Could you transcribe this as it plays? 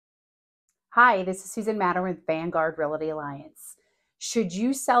Hi, this is Susan Matter with Vanguard Realty Alliance. Should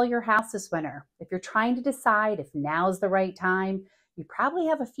you sell your house this winter? If you're trying to decide if now is the right time, you probably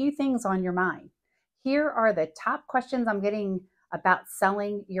have a few things on your mind. Here are the top questions I'm getting about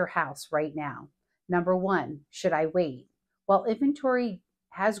selling your house right now. Number one, should I wait? Well, inventory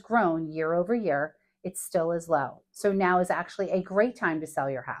has grown year over year. It still is low. So now is actually a great time to sell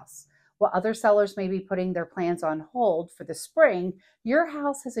your house. While other sellers may be putting their plans on hold for the spring, your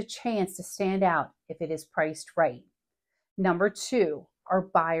house has a chance to stand out if it is priced right. Number two, are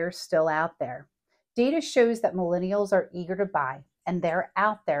buyers still out there? Data shows that millennials are eager to buy and they're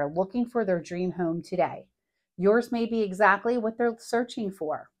out there looking for their dream home today. Yours may be exactly what they're searching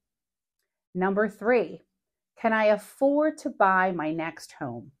for. Number three, can I afford to buy my next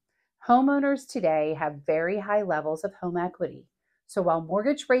home? Homeowners today have very high levels of home equity. So while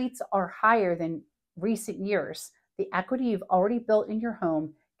mortgage rates are higher than recent years, the equity you've already built in your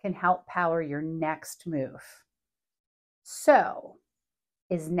home can help power your next move. So,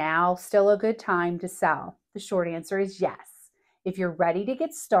 is now still a good time to sell? The short answer is yes. If you're ready to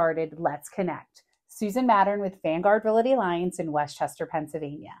get started, let's connect. Susan Mattern with Vanguard Realty Alliance in Westchester,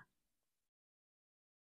 Pennsylvania.